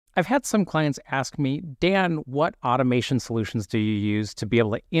I've had some clients ask me, Dan, what automation solutions do you use to be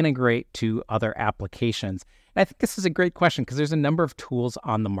able to integrate to other applications? And I think this is a great question because there's a number of tools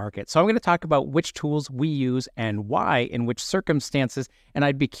on the market. So I'm going to talk about which tools we use and why in which circumstances, and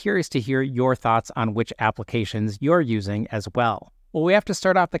I'd be curious to hear your thoughts on which applications you're using as well. Well, we have to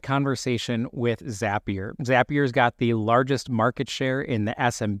start off the conversation with Zapier. Zapier's got the largest market share in the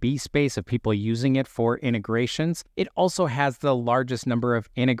SMB space of people using it for integrations. It also has the largest number of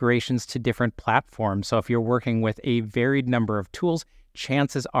integrations to different platforms. So if you're working with a varied number of tools,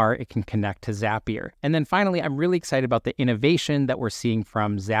 chances are it can connect to Zapier. And then finally, I'm really excited about the innovation that we're seeing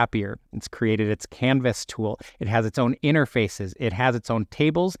from Zapier. It's created its Canvas tool. It has its own interfaces. It has its own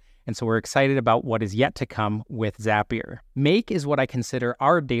tables. And so we're excited about what is yet to come with Zapier. Make is what I consider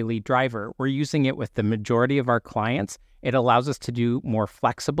our daily driver. We're using it with the majority of our clients. It allows us to do more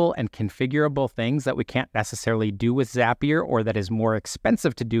flexible and configurable things that we can't necessarily do with Zapier or that is more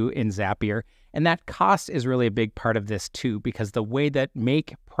expensive to do in Zapier. And that cost is really a big part of this too, because the way that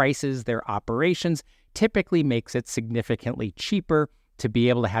Make prices their operations typically makes it significantly cheaper to be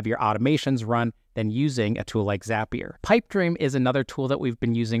able to have your automations run than using a tool like Zapier. Pipedream is another tool that we've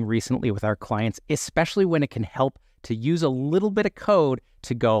been using recently with our clients, especially when it can help to use a little bit of code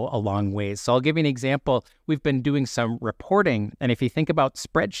to go a long ways. So I'll give you an example. We've been doing some reporting, and if you think about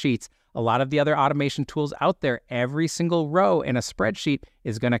spreadsheets, a lot of the other automation tools out there, every single row in a spreadsheet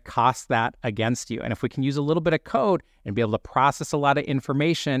is going to cost that against you. And if we can use a little bit of code and be able to process a lot of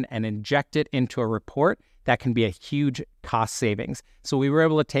information and inject it into a report, that can be a huge cost savings. So we were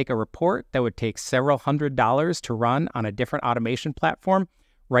able to take a report that would take several $100s to run on a different automation platform,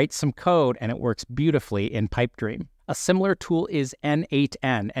 write some code, and it works beautifully in Pipedream. A similar tool is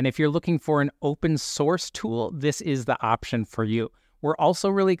N8N. And if you're looking for an open source tool, this is the option for you. We're also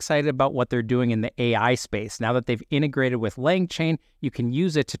really excited about what they're doing in the AI space. Now that they've integrated with LangChain, you can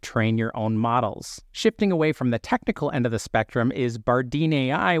use it to train your own models. Shifting away from the technical end of the spectrum is Bardeen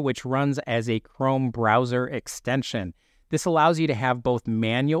AI, which runs as a Chrome browser extension. This allows you to have both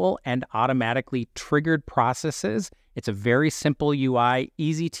manual and automatically triggered processes. It's a very simple UI,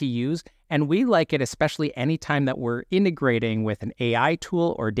 easy to use, and we like it especially anytime that we're integrating with an AI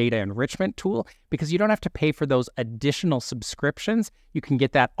tool or data enrichment tool, because you don't have to pay for those additional subscriptions. You can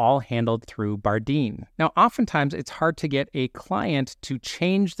get that all handled through Bardeen. Now, oftentimes it's hard to get a client to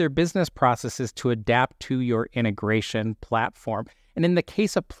change their business processes to adapt to your integration platform. And in the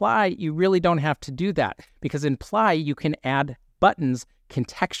case of Ply, you really don't have to do that, because in Ply, you can add buttons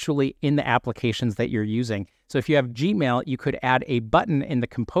contextually in the applications that you're using. So if you have Gmail, you could add a button in the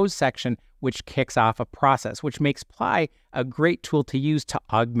compose section, which kicks off a process, which makes Ply a great tool to use to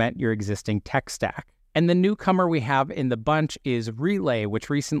augment your existing tech stack. And the newcomer we have in the bunch is Relay, which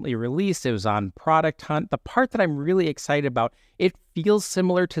recently released. It was on Product Hunt. The part that I'm really excited about, it feels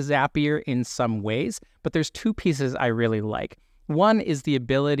similar to Zapier in some ways, but there's two pieces I really like. One is the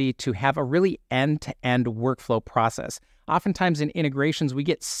ability to have a really end-to-end workflow process. Oftentimes in integrations, we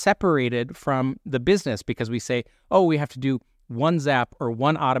get separated from the business because we say, oh, we have to do one Zap or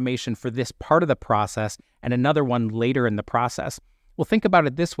one automation for this part of the process and another one later in the process. Well, think about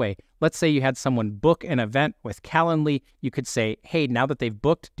it this way. Let's say you had someone book an event with Calendly. You could say, hey, now that they've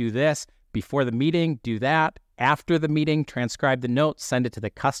booked, do this. Before the meeting, do that. After the meeting, transcribe the notes, send it to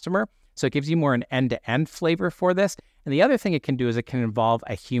the customer. So it gives you more an end-to-end flavor for this. And the other thing it can do is it can involve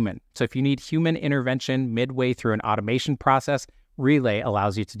a human. So if you need human intervention midway through an automation process, Relay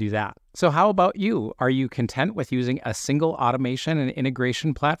allows you to do that. So how about you? Are you content with using a single automation and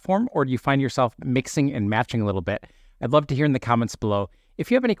integration platform, or do you find yourself mixing and matching a little bit? I'd love to hear in the comments below.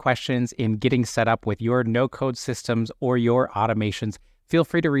 If you have any questions in getting set up with your no-code systems or your automations, feel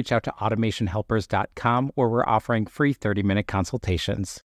free to reach out to automationhelpers.com, where we're offering free 30-minute consultations.